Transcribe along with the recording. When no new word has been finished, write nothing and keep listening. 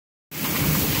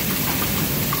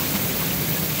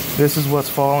This is what's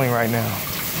falling right now.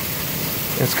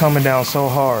 It's coming down so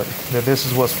hard that this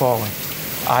is what's falling.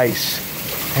 Ice,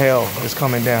 hail is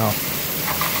coming down.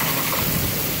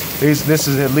 This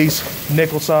is at least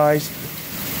nickel-sized,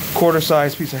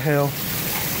 quarter-sized piece of hail.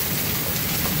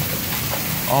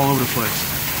 All over the place.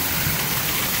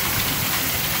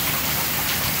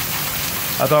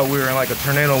 I thought we were in like a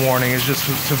tornado warning. It's just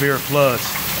severe floods.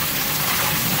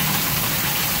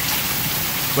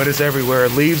 But it's everywhere.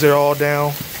 Leaves are all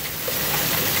down.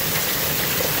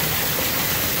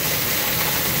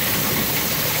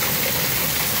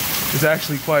 It's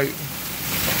actually quite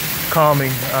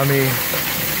calming. I mean,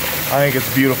 I think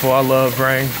it's beautiful. I love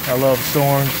rain. I love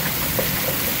storms.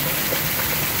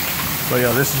 But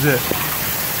yeah, this is it.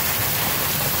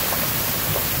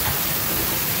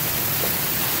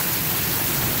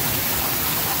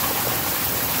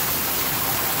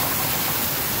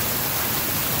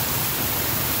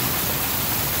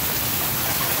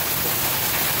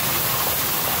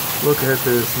 Look at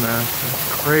this, man.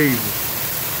 It's crazy.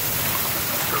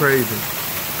 Crazy.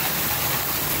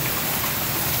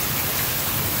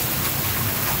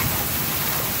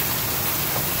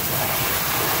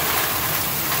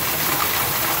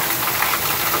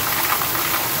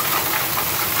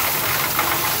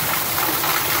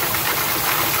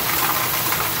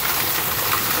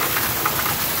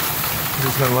 I'm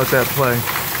just gonna let that play.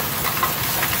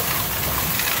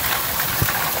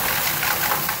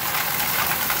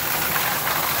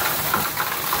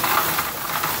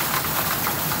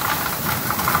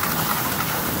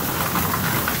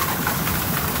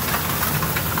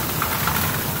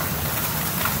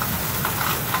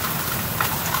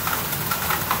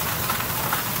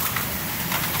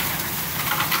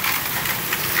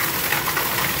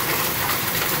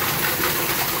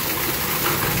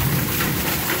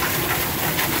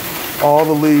 All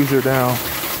the leaves are down.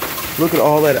 Look at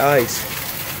all that ice.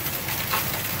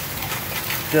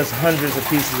 Just hundreds of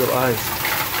pieces of ice.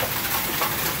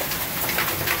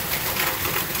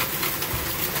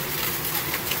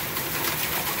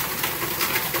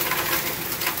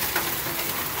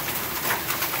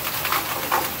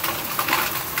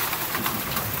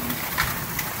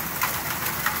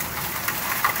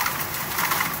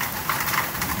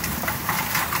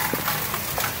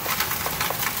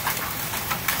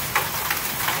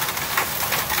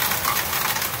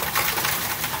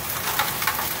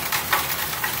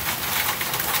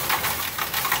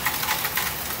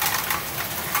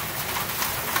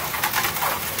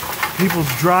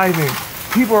 People's driving.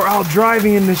 People are out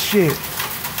driving in this shit.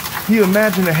 Can you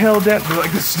imagine the hail damage,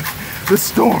 like the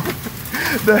storm,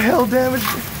 the hail damage?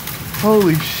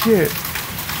 Holy shit.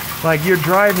 Like you're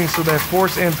driving, so that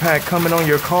force impact coming on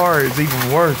your car is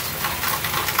even worse.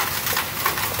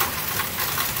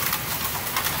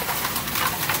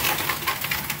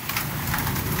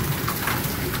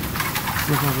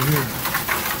 Look over here.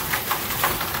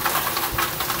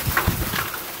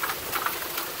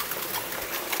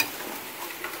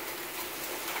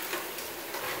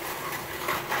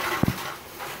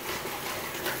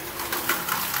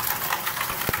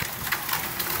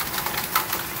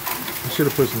 Should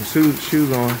have put some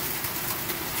shoes on.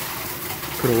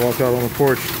 Could have walked out on the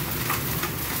porch.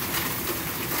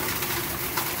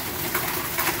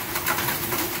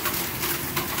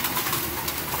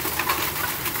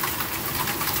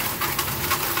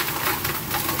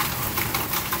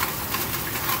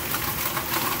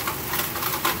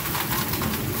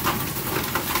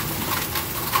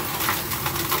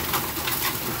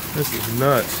 This is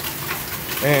nuts.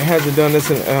 And it hasn't done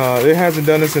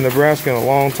this in Nebraska in a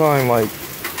long time, like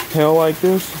hail like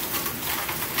this.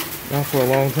 Not for a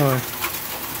long time.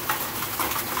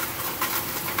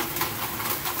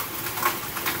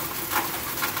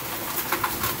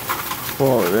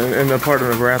 Well, in the part of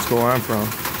Nebraska where I'm from.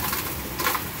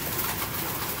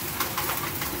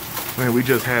 Man, we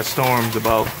just had storms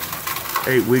about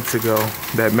 8 weeks ago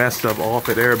that messed up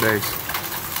Offutt Air Base.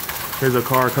 Here's a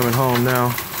car coming home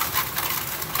now.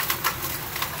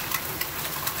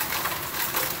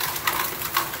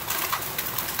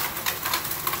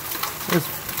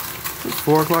 It's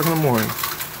 4 o'clock in the morning.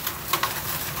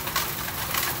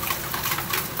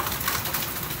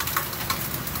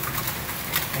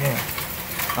 Man.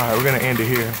 Alright, we're gonna end it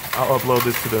here. I'll upload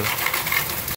this to the